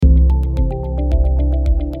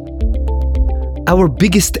Our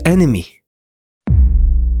biggest enemy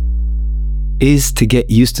is to get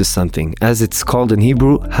used to something, as it's called in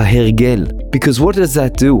Hebrew, hahergel. Because what does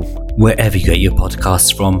that do? Wherever you get your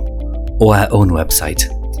podcasts from, or our own website,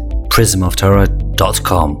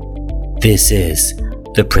 prismoftorah.com. This is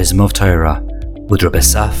the Prism of Torah with Rabbi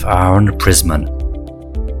Saf Aaron Prisman.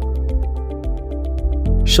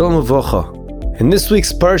 Shalom Uvracha. In this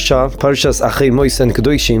week's Parshas Acharei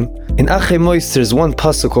Mos-Kedoshim, in Acharei Mos there's one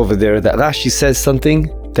pasuk over there that Rashi says something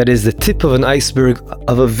that is the tip of an iceberg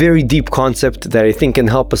of a very deep concept that I think can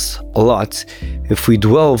help us a lot if we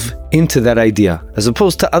delve into that idea. As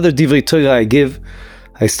opposed to other divrei Torah I give,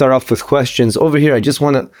 I start off with questions. Over here I just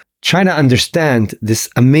want to try to understand this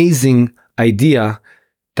amazing idea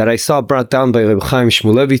that I saw brought down by Reb Chaim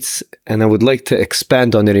Shmulevitz, and I would like to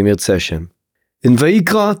expand on it in Yirtzeh Hashem. In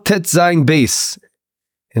Vayikra Tet Zayin Beis,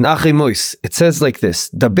 in Acharei Mos, it says like this: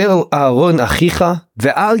 Daber al Aaron achicha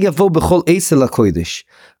ve'al yavo b'chol eis el hakodesh.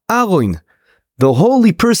 Aaron, the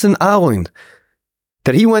holy person Aaron,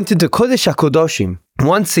 that he went into Kodesh HaKodoshim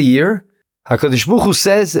once a year. HaKadosh Baruch Hu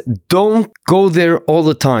says, don't go there all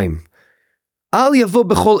the time. Al yavo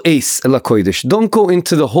b'chol eis el hakodesh. Don't go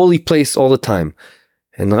into the holy place all the time.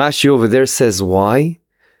 And Rashi over there says, why?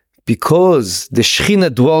 Because the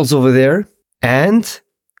Shekhinah dwells over there, and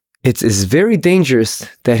it is very dangerous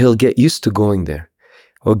that he'll get used to going there,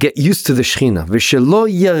 or get used to the Shekhinah. V'shelo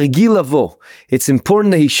yargil lavo. It's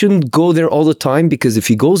important that he shouldn't go there all the time, because if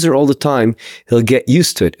he goes there all the time, he'll get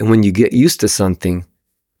used to it. And when you get used to something,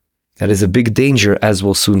 that is a big danger, as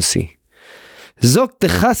we'll soon see. Zok the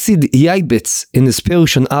Chassid Yaibetz in the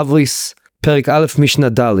Perush on Avos, Perik Aleph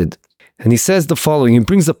Mishnah Dalid. And he says the following. He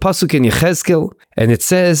brings a pasuk in Yechezkel, and it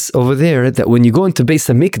says over there that when you go into Beis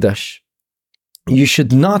HaMikdash, you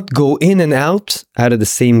should not go in and out of the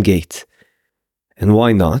same gate. And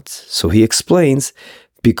why not? So he explains,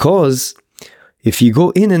 because if you go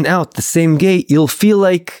in and out the same gate, you'll feel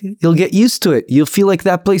like you'll get used to it. You'll feel like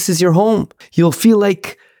that place is your home. You'll feel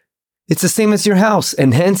like it's the same as your house.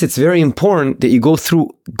 And hence it's very important that you go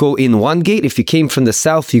in one gate. If you came from the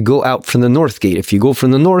south, you go out from the north gate. If you go from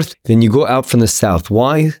the north, then you go out from the south.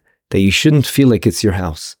 Why? That you shouldn't feel like it's your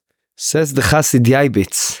house. Says the Chassid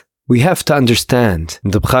Yaibetz, we have to understand,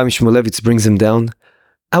 and the Reb Chaim Shmulevitz brings him down,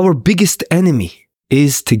 our biggest enemy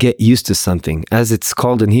is to get used to something, as it's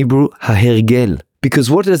called in Hebrew, hahergel. Because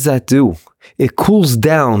what does that do? It cools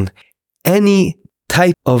down any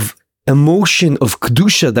type of emotion of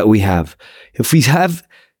kedusha that we have. If we have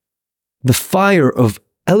the fire of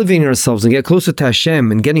elevating ourselves and get closer to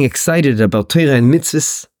Hashem and getting excited about Torah and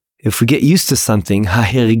mitzvahs, if we get used to something,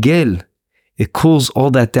 hahergel, it cools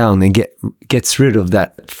all that down and gets rid of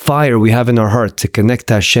that fire we have in our heart to connect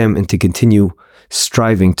to Hashem and to continue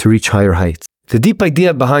striving to reach higher heights. The deep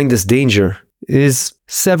idea behind this danger is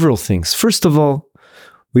several things. First of all,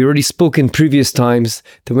 we already spoke in previous times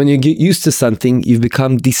that when you get used to something, you've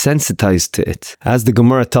become desensitized to it. As the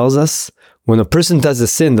Gemara tells us, when a person does a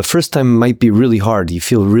sin, the first time it might be really hard. You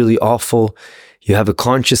feel really awful. You have a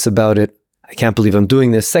conscience about it. I can't believe I'm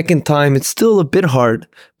doing this. Second time, it's still a bit hard,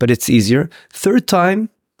 but it's easier. Third time,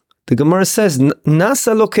 the Gemara says,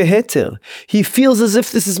 Nasa lo keheter. He feels as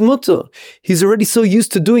if this is mutter. He's already so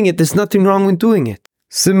used to doing it, there's nothing wrong with doing it.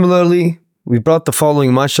 Similarly, we brought the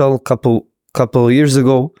following mashal a couple of years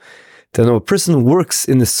ago, that when a person works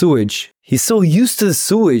in the sewage, he's so used to the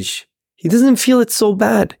sewage, he doesn't feel it so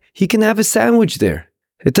bad. He can have a sandwich there.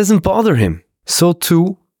 It doesn't bother him. So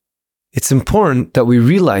too, it's important that we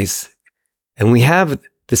realize, and we have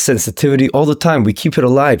the sensitivity all the time. We keep it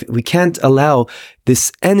alive. We can't allow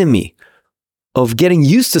this enemy of getting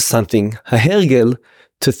used to something, hahergel,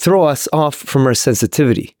 to throw us off from our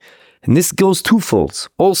sensitivity. And this goes twofold.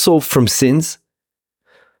 Also from sins,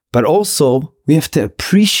 but also we have to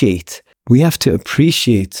appreciate what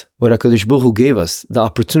HaKadosh Baruch Hu gave us, the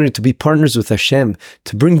opportunity to be partners with Hashem,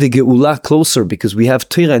 to bring the Geula closer, because we have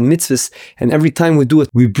Torah and mitzvahs, and every time we do it,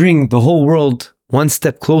 we bring the whole world one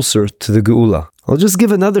step closer to the Geula. I'll just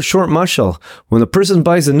give another short mashal. When a person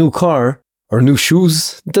buys a new car or new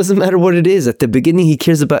shoes, it doesn't matter what it is. At the beginning, he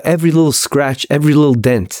cares about every little scratch, every little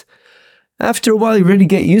dent. After a while, you really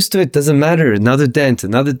get used to it. Doesn't matter. Another dent.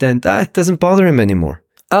 It doesn't bother him anymore.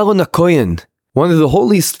 Aaron HaKohen, one of the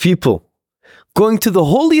holiest people, going to the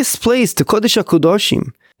holiest place, to Kodesh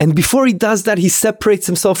HaKodoshim. And before he does that, he separates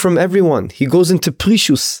himself from everyone. He goes into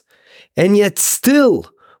Prishus. And yet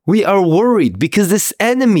still, we are worried because this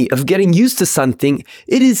enemy of getting used to something,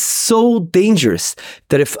 it is so dangerous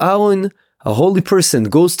that if Aaron, a holy person,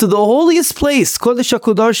 goes to the holiest place, Kodesh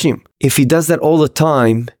HaKodoshim, if he does that all the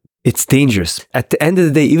time, it's dangerous. At the end of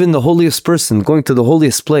the day, even the holiest person going to the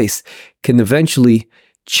holiest place can eventually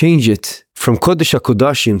change it from Kodesh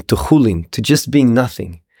HaKodashim to Chulin, to just being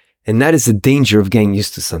nothing. And that is the danger of getting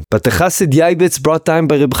used to something. But the Chassid Yaibetz, brought down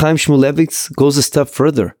by Reb Chaim Shmulevitz, goes a step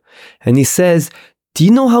further. And he says, do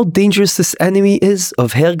you know how dangerous this enemy is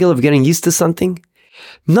of hergel, of getting used to something?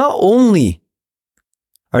 Not only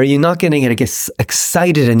are you not going to get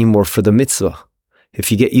excited anymore for the mitzvah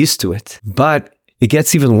if you get used to it, but it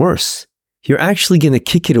gets even worse. You're actually going to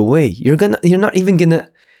kick it away. You're not even going to,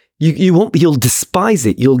 you'll despise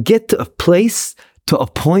it. You'll get to a place, to a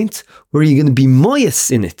point where you're going to be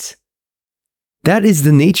moyes in it. That is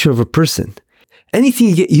the nature of a person. Anything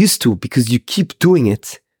you get used to because you keep doing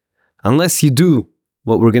it, unless you do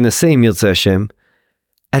what we're going to say, Mirza Hashem,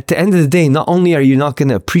 at the end of the day, not only are you not going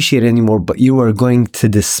to appreciate it anymore, but you are going to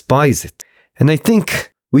despise it. And I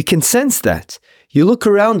think we can sense that. You look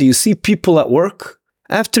around, you see people at work,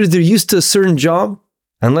 after they're used to a certain job,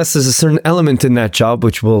 unless there's a certain element in that job,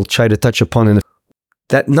 which we'll try to touch upon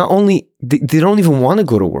that not only, they don't even want to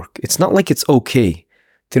go to work. It's not like it's okay.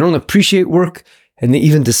 They don't appreciate work and they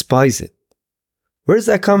even despise it. Where's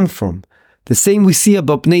that coming from? The same we see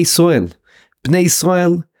about Bnei Yisrael. Bnei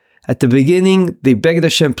Yisrael, at the beginning, they begged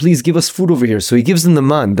Hashem, please give us food over here. So he gives them the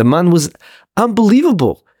man. The man was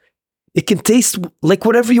unbelievable. It can taste like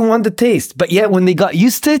whatever you want to taste. But yet when they got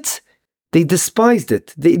used to it, they despised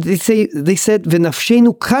it. They said,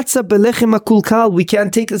 "V'nafshenu katza belechem hakulkal." We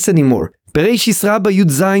can't take this anymore. Bereishis Rabba Yud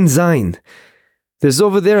Zayin Zayin. There's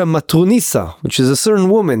over there a matronisa, which is a certain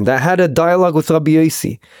woman that had a dialogue with Rabbi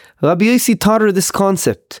Yossi. Rabbi Yossi taught her this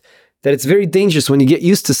concept, that it's very dangerous when you get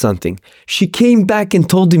used to something. She came back and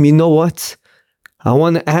told him, you know what? I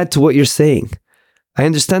want to add to what you're saying. I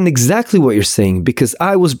understand exactly what you're saying because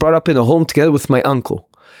I was brought up in a home together with my uncle.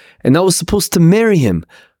 And I was supposed to marry him,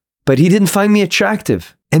 but he didn't find me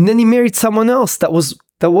attractive. And then he married someone else that was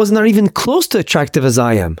not even close to attractive as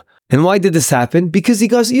I am. And why did this happen? Because he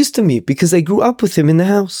got used to me, because I grew up with him in the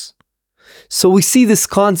house. So we see this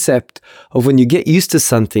concept of when you get used to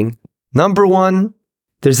something, number one,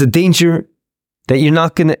 there's a danger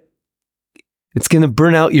that it's going to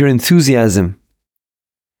burn out your enthusiasm.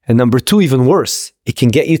 And number two, even worse, it can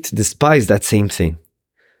get you to despise that same thing.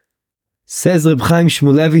 Says Reb Chaim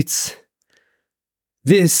Shmulevitz,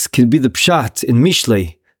 this can be the pshat in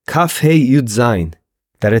Mishlei, Kaf Hey Yud Zayin,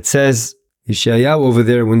 that it says, Yeshayahu over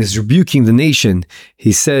there, when he's rebuking the nation,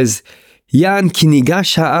 he says, Yan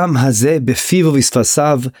kinigash ha'am hazeh befiv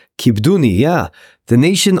v'sfasav kibduni. Yeah, the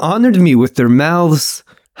nation honored me with their mouths.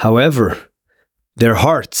 However, their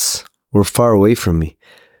hearts were far away from me.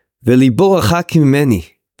 V'libo rachak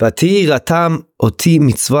mimeni, v'ati ratam oti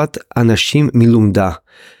mitzvat anashim milumda.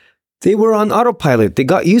 They were on autopilot. They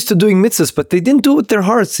got used to doing mitzvahs, but they didn't do it with their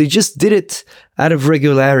hearts. They just did it out of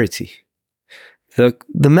regularity.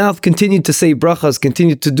 The mouth continued to say brachas,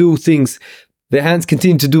 continued to do things. The hands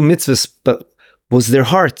continued to do mitzvahs, but was their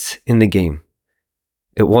heart in the game?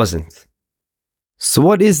 It wasn't. So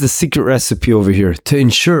what is the secret recipe over here to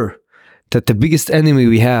ensure that the biggest enemy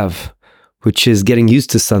we have, which is getting used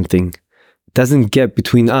to something, doesn't get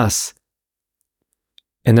between us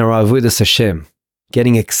and our avodas Hashem,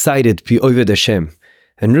 getting excited be oved Hashem?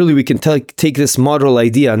 And really we can take this model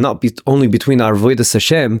idea not only between our avodas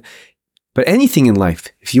Hashem, but anything in life.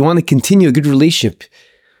 If you want to continue a good relationship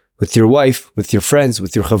with your wife, with your friends,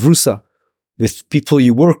 with your chavrusa, with people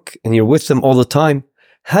you work and you're with them all the time,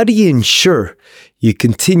 how do you ensure you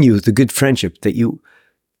continue the good friendship, that you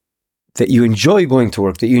enjoy going to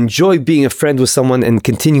work, that you enjoy being a friend with someone and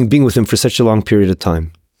continuing being with them for such a long period of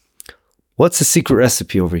time? What's the secret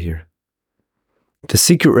recipe over here? The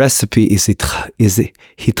secret recipe is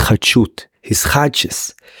hitchachut,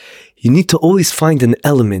 hischadshus. You need to always find an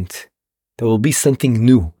element. There will be something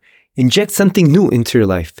new. Inject something new into your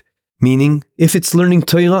life. Meaning, if it's learning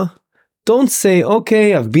Torah, don't say,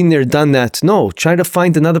 okay, I've been there, done that. No, try to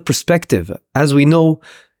find another perspective. As we know,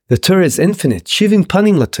 the Torah is infinite. Shivim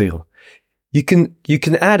panim la Torah. You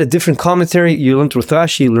can add a different commentary. You learn with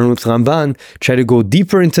Rashi, you learn with Ramban. Try to go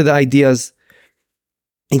deeper into the ideas.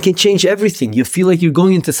 It can change everything. You feel like you're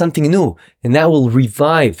going into something new. And that will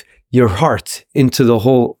revive your heart into the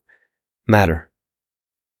whole matter.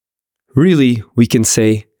 Really, we can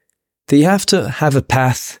say that you have to have a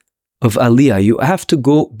path of aliyah. You have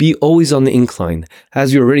to be always on the incline.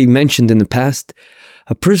 As we already mentioned in the past,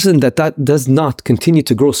 a person that does not continue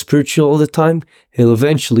to grow spiritual all the time, he'll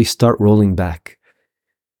eventually start rolling back.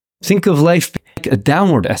 Think of life like a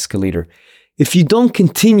downward escalator. If you don't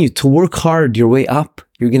continue to work hard your way up,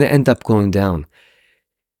 you're going to end up going down.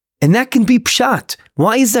 And that can be pshat.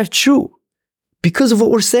 Why is that true? Because of what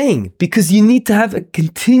we're saying. Because you need to have a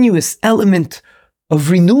continuous element of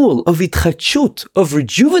renewal, of itchachut, of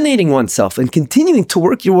rejuvenating oneself and continuing to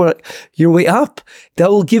work your way up, that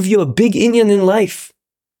will give you a big inyan in life.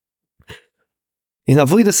 In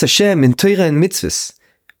Avodas Hashem, in Torah and mitzvahs.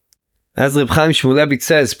 As Reb Chaim Shmulevitch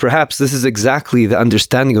says, perhaps this is exactly the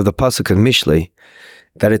understanding of the pasuk in Mishlei,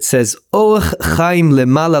 that it says, Orach chaim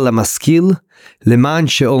lemala lamaskil, leman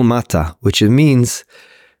sheol mata, which it means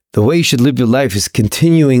the way you should live your life is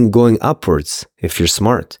continuing going upwards if you're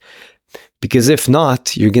smart. Because if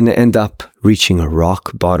not, you're going to end up reaching a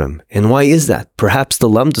rock bottom. And why is that? Perhaps the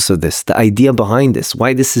lamdus of this, the idea behind this,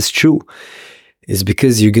 why this is true, is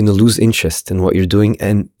because you're going to lose interest in what you're doing,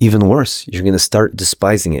 and even worse, you're going to start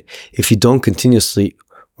despising it if you don't continuously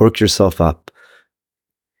work yourself up.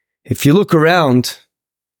 If you look around,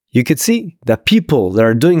 you could see that people that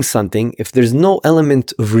are doing something, if there's no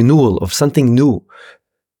element of renewal, of something new,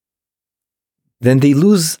 then they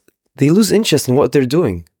lose interest in what they're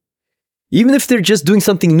doing. Even if they're just doing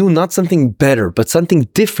something new, not something better, but something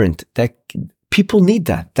different, that people need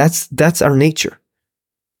that. That's our nature.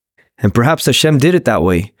 And perhaps Hashem did it that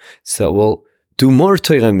way. So we'll do more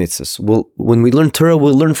Torah and mitzvahs. When we learn Torah,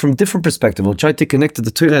 we'll learn from different perspectives. We'll try to connect to the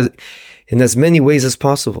Torah in as many ways as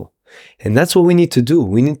possible. And that's what we need to do.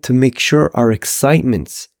 We need to make sure our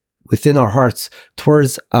excitements within our hearts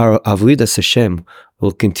towards our Avodas Hashem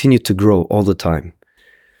will continue to grow all the time.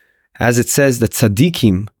 As it says that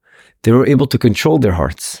tzaddikim, they were able to control their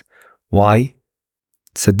hearts. Why?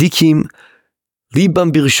 Tzaddikim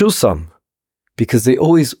libam birshusam, because they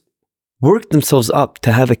always work themselves up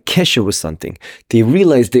to have a kesher with something. They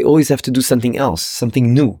realize they always have to do something else,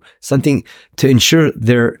 something new, something to ensure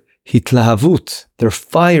their hitlahavut, their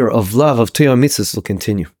fire of love of Torah mitzvahs will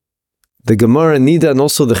continue. The Gemara, Nida, and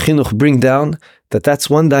also the Chinuch bring down that that's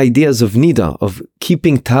one of the ideas of Nida, of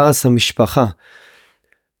keeping ta'as ha-mishpacha.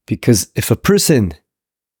 Because if a person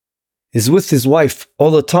is with his wife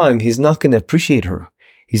all the time, he's not going to appreciate her.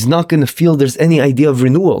 He's not going to feel there's any idea of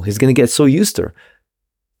renewal. He's going to get so used to her.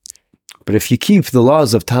 But if you keep the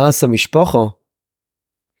laws of ta'as ha-mishpacha,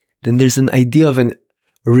 then there's an idea of a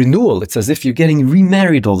renewal. It's as if you're getting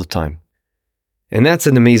remarried all the time. And that's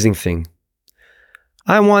an amazing thing.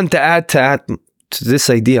 I want to add to this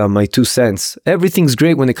idea, my 2 cents. Everything's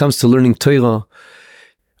great when it comes to learning Torah,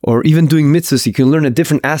 or even doing mitzvahs. You can learn a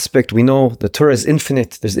different aspect. We know the Torah is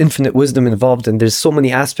infinite. There's infinite wisdom involved, and there's so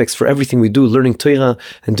many aspects for everything we do, learning Torah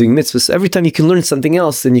and doing mitzvahs. Every time you can learn something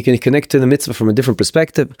else, then you can connect to the mitzvah from a different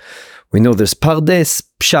perspective. We know there's pardes,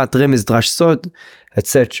 pshat, remez, drash, sod,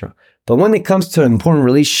 etc. But when it comes to an important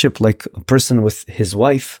relationship like a person with his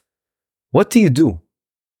wife, what do you do?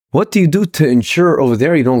 What do you do to ensure over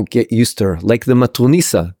there you don't get used to her? Like the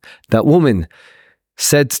matronisa, that woman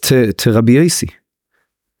said to Rabbi Yossi,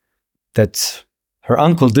 that her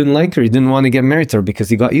uncle didn't like her, he didn't want to get married to her because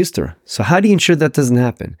he got used to her. So how do you ensure that doesn't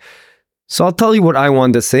happen? So I'll tell you what I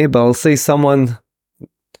wanted to say, but I'll say someone,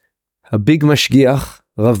 a big mashgiach,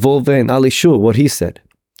 Rav Volve and Ali Shul, what he said.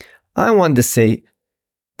 I wanted to say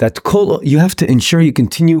that you have to ensure you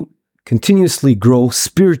continuously grow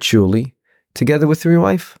spiritually together with your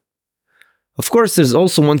wife. Of course, there's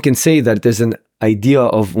also, one can say that there's an idea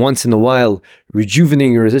of once in a while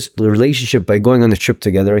rejuvenating your relationship by going on a trip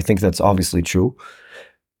together. I think that's obviously true.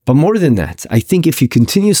 But more than that, I think if you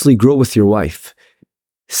continuously grow with your wife,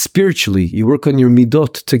 spiritually, you work on your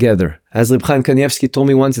midot together. As Reb Chaim Kanievsky told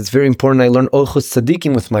me once, it's very important I learn Orchos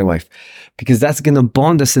Tzadikim with my wife, because that's going to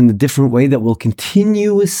bond us in a different way that will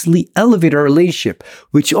continuously elevate our relationship,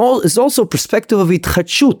 which is also a perspective of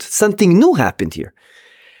itchachut. Something new happened here.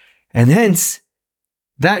 And hence,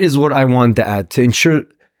 that is what I want to add to ensure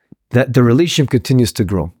that the relationship continues to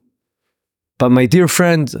grow. But my dear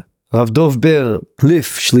friend, Rav Dov Ber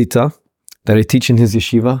Lif Shlita, that I teach in his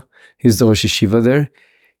yeshiva, he's the Rosh Yeshiva there,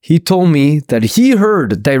 he told me that he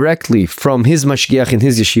heard directly from his mashgiach in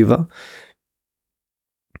his yeshiva,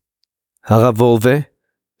 Harav Volve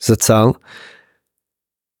Zatzal,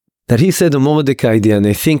 that he said a Momadek idea, and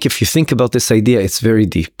I think if you think about this idea, it's very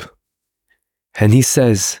deep. And he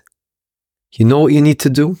says, you know what you need to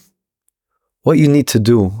do? What you need to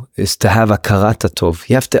do is to have a karat tov.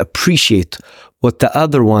 You have to appreciate what the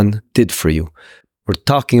other one did for you. We're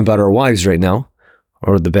talking about our wives right now,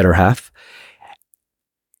 or the better half.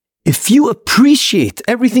 If you appreciate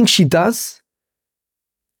everything she does,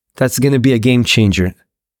 that's going to be a game changer.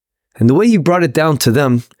 And the way he brought it down to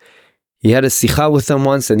them, he had a sikha with them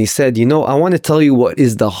once, and he said, you know, I want to tell you what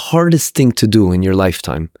is the hardest thing to do in your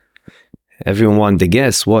lifetime. Everyone wanted to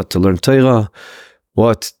guess what? To learn Torah?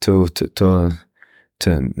 What? To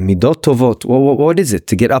midot tovot? What is it?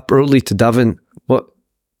 To get up early to daven? What?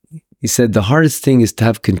 He said the hardest thing is to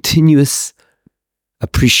have continuous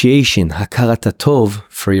appreciation, hakarat tov,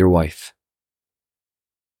 for your wife.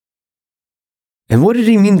 And what did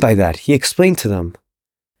he mean by that? He explained to them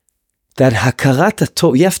that hakarat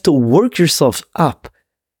tov, you have to work yourself up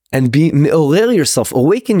and be me'orer yourself,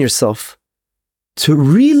 awaken yourself to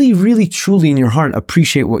really, really, truly in your heart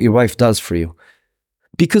appreciate what your wife does for you.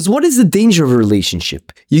 Because what is the danger of a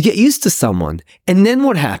relationship? You get used to someone, and then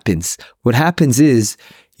what happens? What happens is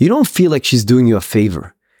you don't feel like she's doing you a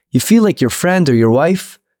favor. You feel like your friend or your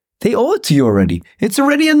wife, they owe it to you already. It's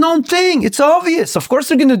already a known thing. It's obvious. Of course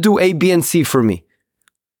they're going to do A, B, and C for me.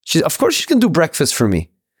 Of course she's going to do breakfast for me.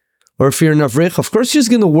 Or if you're an avrich, of course she's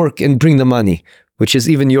going to work and bring the money, which is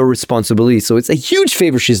even your responsibility. So it's a huge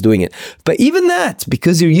favor she's doing it. But even that,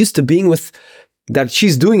 because you're used to being with that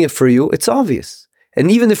she's doing it for you, it's obvious. And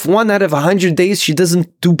even if 1 out of 100 days she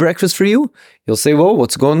doesn't do breakfast for you, you'll say, whoa,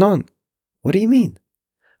 what's going on? What do you mean?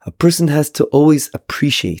 A person has to always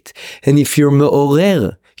appreciate. And if you're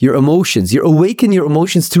me'orer, your emotions, you awaken your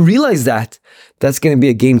emotions to realize that, that's going to be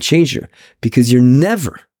a game changer. Because you're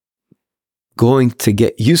never going to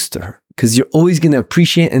get used to her. Because you're always going to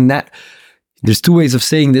appreciate, and that, there's 2 ways of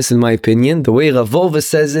saying this in my opinion. The way Rav Wolve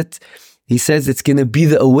says it, he says it's going to be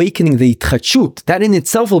the awakening, the itchachut. That in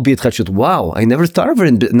itself will be itchachut. Wow, I never thought of her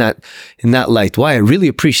in that light. Why? I really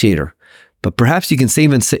appreciate her. But perhaps you can say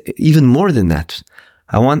even more than that.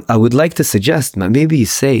 I would like to suggest, maybe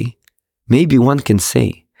one can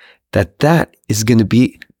say that is going to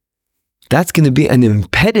be, that's going to be an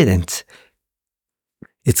impediment.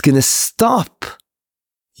 It's going to stop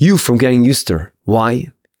you from getting used to her.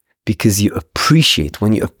 Why? Because you appreciate.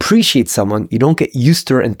 When you appreciate someone, you don't get used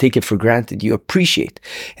to her and take it for granted. You appreciate.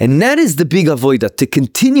 And that is the big avoida, to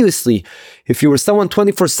continuously, if you were someone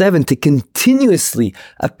 24/7, to continuously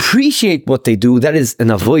appreciate what they do. That is an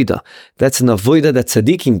avoida. That's an avoida that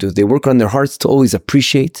tzaddikim do. They work on their hearts to always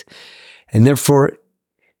appreciate. And therefore,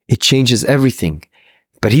 it changes everything.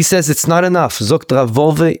 But he says it's not enough. Zokt Rav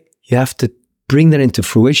Wolve, you have to bring that into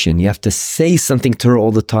fruition. You have to say something to her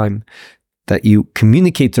all the time, that you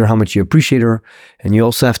communicate to her how much you appreciate her, and you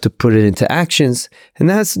also have to put it into actions. And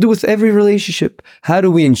that has to do with every relationship. How do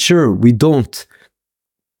we ensure we don't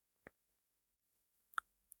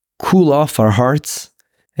cool off our hearts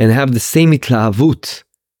and have the same itlahavut,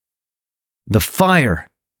 the fire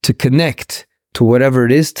to connect to whatever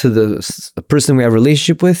it is, to the person we have a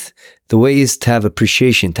relationship with? The way is to have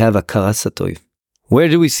appreciation, to have a hakarat tov. Where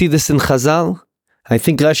do we see this in Chazal? I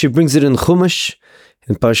think Rashi brings it in Chumash,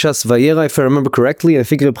 in Parshas Vayera, if I remember correctly. I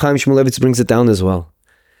think Reb Chaim Shmulevitz brings it down as well.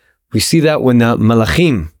 We see that when the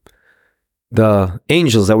Malachim, the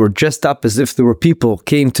angels that were dressed up as if they were people,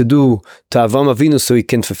 came to do to Avraham Avinu so he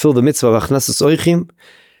can fulfill the mitzvah of Achnasas Oichim,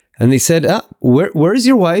 and they said, where is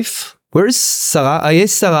your wife? Where is Sarah?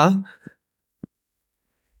 Ayes Sarah?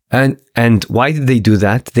 And why did they do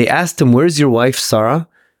that? They asked him, where's your wife, Sarah?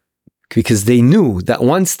 Because they knew that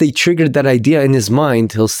once they triggered that idea in his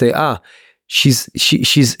mind, he'll say, she's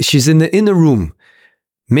in the inner room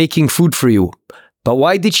making food for you. But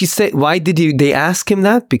why did they ask him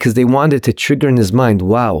that? Because they wanted to trigger in his mind,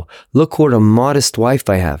 wow, look what a modest wife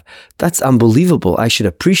I have. That's unbelievable. I should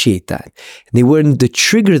appreciate that. And they wanted to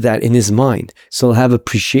trigger that in his mind, so he'll have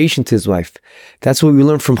appreciation to his wife. That's what we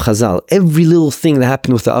learn from Chazal. Every little thing that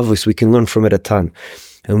happened with the Avos, we can learn from it a ton.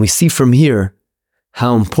 And we see from here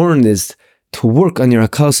how important it is to work on your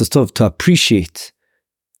hakarat tov, to appreciate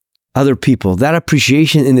other people. That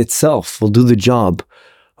appreciation in itself will do the job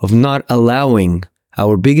of not allowing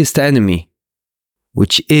our biggest enemy,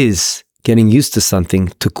 which is getting used to something,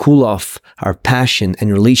 to cool off our passion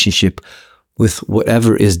and relationship with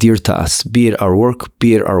whatever is dear to us, be it our work,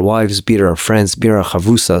 be it our wives, be it our friends, be it our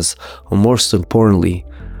chavrusas, or most importantly,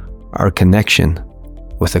 our connection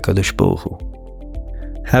with HaKadosh Baruch Hu.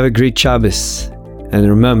 Have a great Shabbos, and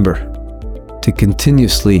remember to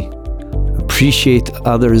continuously appreciate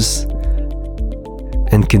others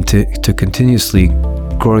and to continuously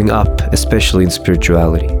growing up, especially in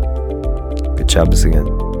spirituality. Good Shabbos again.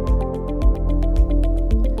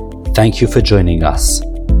 Thank you for joining us.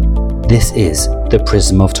 This is the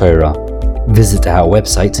Prism of Torah. Visit our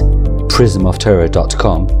website,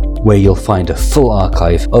 prismoftorah.com, where you'll find a full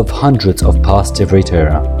archive of hundreds of past Divrei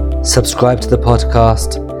Torah. Subscribe to the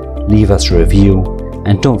podcast, leave us a review,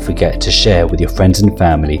 and don't forget to share with your friends and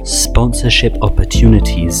family. Sponsorship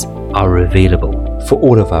opportunities are available for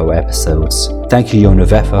all of our episodes. Thank you, Yona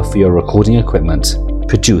Vefa, for your recording equipment.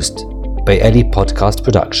 Produced by Eli Podcast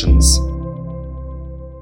Productions.